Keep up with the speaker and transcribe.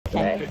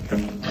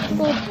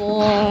Good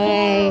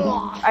boy.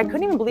 I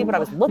couldn't even believe what I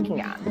was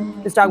looking at.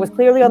 This dog was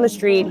clearly on the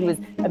street. He was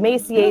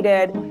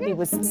emaciated. He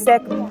was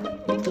sick.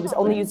 He was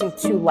only using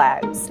 2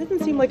 legs.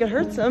 Doesn't seem like it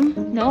hurts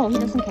him. No, he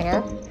doesn't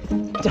care.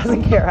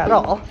 Doesn't care at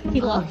all.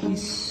 He loves.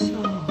 He's so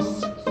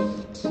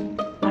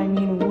sweet. I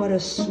mean, what a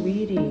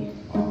sweetie.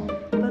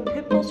 But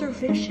pit bulls are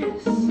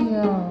vicious.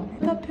 Yeah.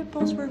 I thought pit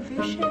bulls were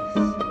vicious.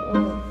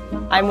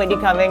 I'm Whitney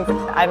Cummings.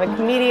 I'm a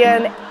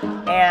comedian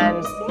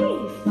and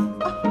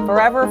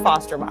forever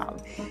foster mom.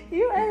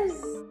 You are.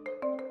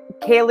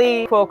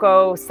 Kaylee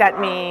Cuoco sent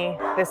me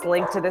this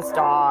link to this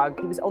dog.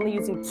 He was only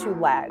using 2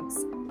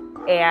 legs.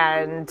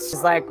 And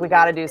she's like, we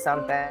gotta do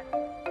something.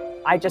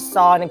 I just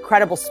saw an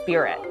incredible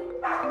spirit.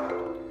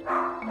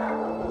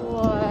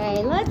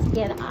 Boy, let's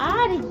get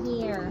out of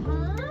here,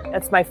 huh?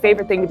 That's my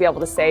favorite thing to be able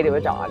to say to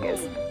a dog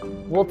is,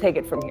 we'll take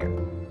it from here.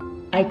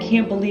 I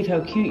can't believe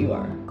how cute you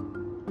are.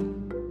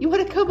 You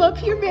want to come up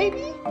here,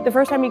 baby? The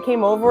first time he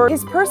came over,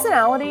 his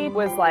personality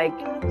was like,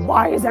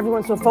 why is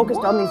everyone so focused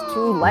on these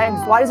 2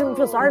 legs? Why does everyone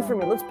feel sorry for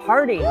me? Let's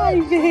party.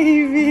 Hi,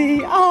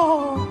 baby.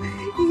 Oh,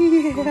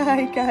 yeah,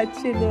 I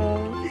got you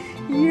now.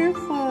 You're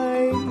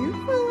fine. You're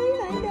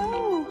fine. I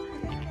know.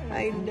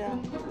 I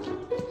know.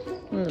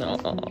 No,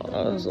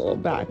 that was a little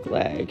back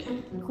leg.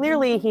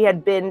 Clearly, he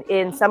had been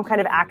in some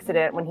kind of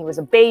accident when he was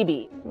a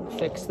baby.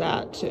 Fix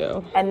that,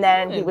 too. And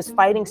then he was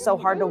fighting so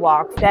hard to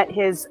walk that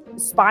his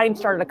spine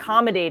started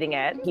accommodating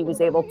it. He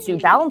was able to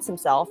balance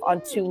himself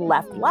on 2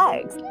 left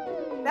legs.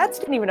 Vets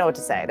didn't even know what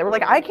to say. They were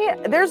like,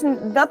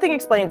 nothing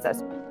explains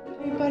this.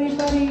 Hey,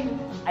 buddy.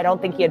 I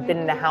don't think he had been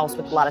in a house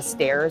with a lot of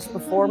stairs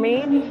before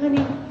me.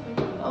 Honey.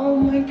 Oh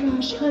my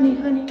gosh,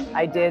 honey.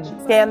 I did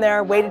stand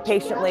there, waited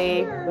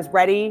patiently, was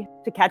ready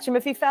to catch him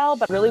if he fell,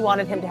 but really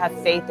wanted him to have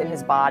faith in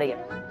his body.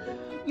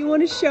 You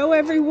want to show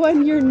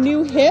everyone your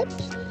new hip?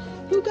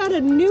 You got a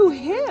new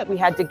hip. We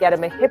had to get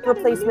him a hip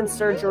replacement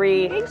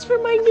surgery. Thanks for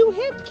my new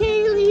hip,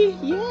 Kaylee.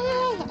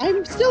 Yeah,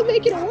 I'm still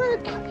making it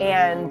work.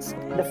 And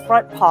the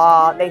front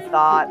paw, they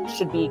thought,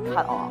 should be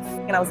cut off.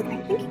 And I was like,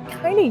 I think he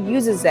kind of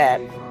uses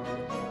it.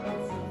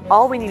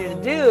 All we needed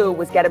to do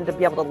was get him to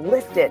be able to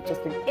lift it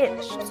just an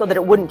inch so that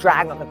it wouldn't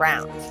drag on the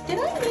ground. Did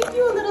I make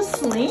you a little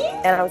sling?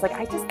 And I was like,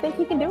 I just think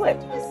he can do it.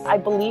 I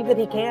believe that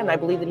he can. I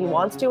believe that he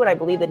wants to, and I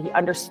believe that he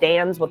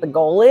understands what the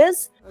goal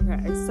is.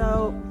 Okay,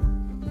 so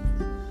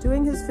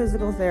doing his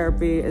physical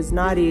therapy is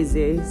not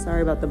easy.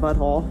 Sorry about the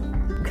butthole.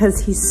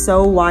 Because he's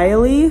so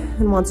wily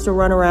and wants to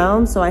run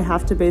around, so I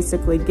have to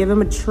basically give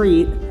him a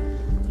treat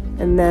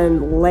and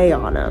then lay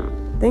on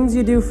him. Things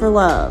you do for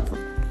love.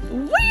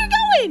 Where are you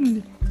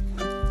going?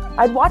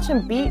 I'd watch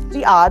him beat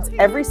the odds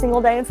every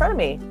single day in front of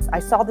me. I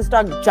saw this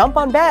dog jump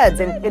on beds,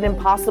 and an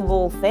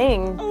impossible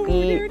thing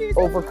be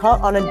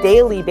overcome on a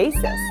daily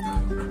basis.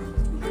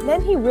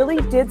 Then he really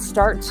did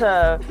start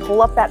to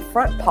pull up that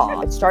front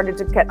paw. It started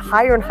to get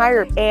higher and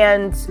higher,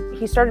 and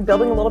he started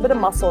building a little bit of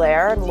muscle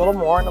there, and a little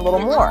more and a little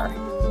more.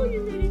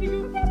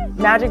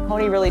 Magic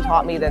Pony really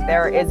taught me that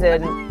there is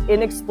an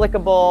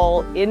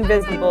inexplicable,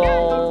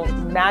 invisible,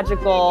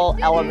 magical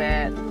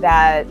element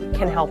that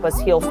can help us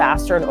heal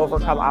faster and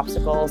overcome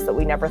obstacles that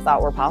we never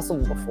thought were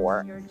possible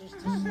before.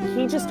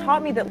 He just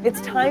taught me that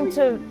it's time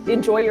to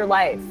enjoy your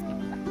life.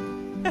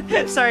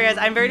 Sorry guys,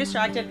 I'm very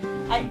distracted.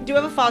 I do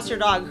have a foster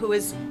dog who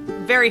is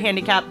very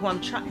handicapped,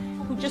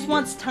 who just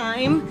wants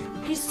time.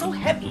 He's so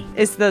heavy.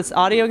 Is this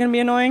audio gonna be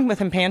annoying with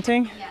him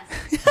panting?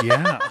 Yes.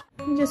 Yeah.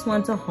 He just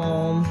wants a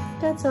home.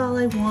 That's all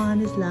I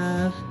want is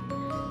love.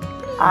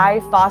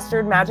 I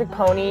fostered Magic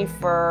Pony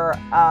for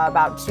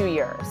about 2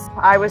 years.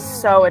 I was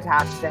so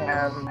attached to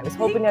him. I was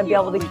hoping I'd be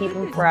able to keep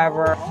him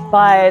forever,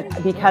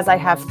 but because I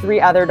have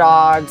 3 other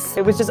dogs,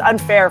 it was just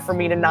unfair for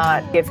me to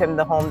not give him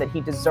the home that he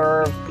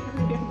deserved.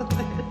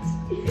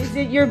 Is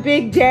it your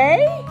big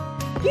day?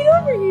 Get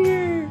over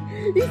here.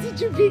 Is it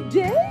your big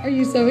day? Are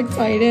you so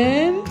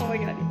excited? Oh my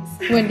God,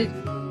 yes. When did...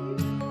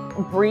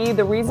 Bree,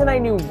 the reason I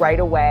knew right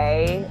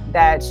away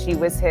that she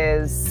was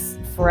his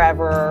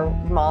forever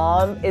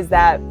mom is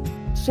that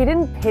she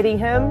didn't pity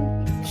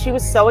him. She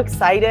was so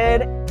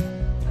excited.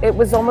 It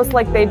was almost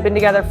like they'd been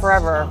together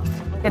forever.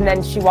 And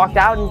then she walked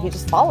out and he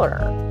just followed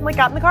her. And like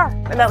got in the car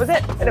and that was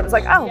it. And it was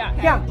like, oh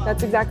yeah,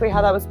 that's exactly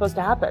how that was supposed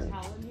to happen.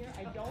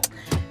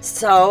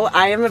 So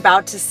I am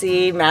about to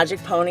see Magic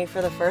Pony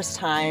for the first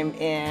time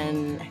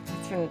in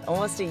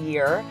almost a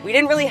year. We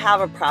didn't really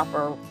have a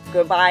proper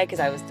goodbye because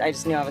I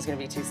just knew I was going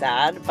to be too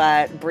sad.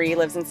 But Bree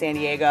lives in San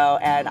Diego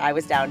and I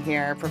was down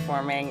here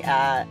performing,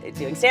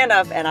 doing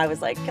stand-up, and I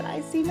was like, can I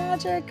see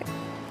Magic?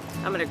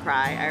 I'm gonna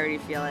cry. I already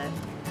feel it.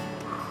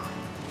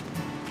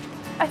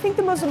 I think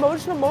the most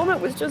emotional moment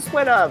was just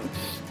when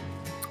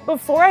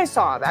before I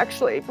saw him,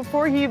 actually,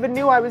 before he even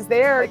knew I was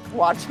there, like,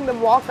 watching them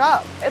walk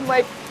up and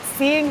like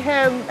seeing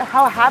him,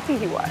 how happy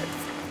he was.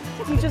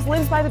 He just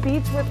lives by the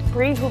beach with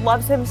Bree, who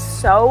loves him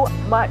so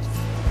much.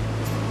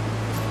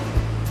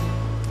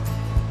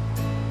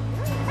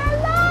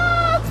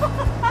 Hello!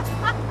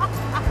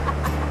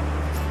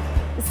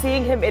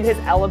 Seeing him in his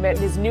element,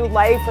 his new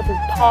life with his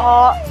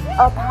paw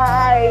up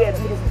high and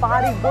his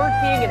body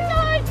working and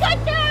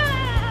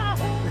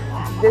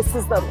This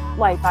is the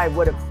life I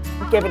would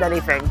have given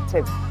anything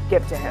to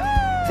give to him.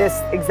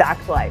 This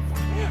exact life.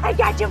 I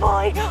got you,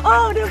 boy.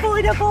 Oh, the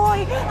boy, the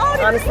boy. Oh,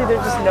 the Honestly,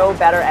 there's just no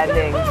better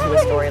ending to a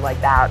story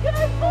like that.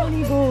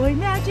 pony boy,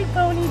 magic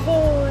pony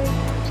boy.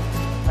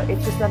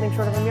 It's just nothing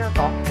short of a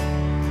miracle.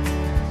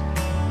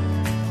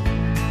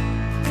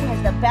 He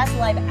has the best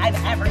life I've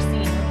ever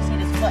seen. Have you seen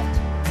his foot?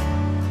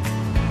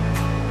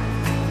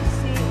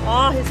 See?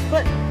 Oh, his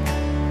foot.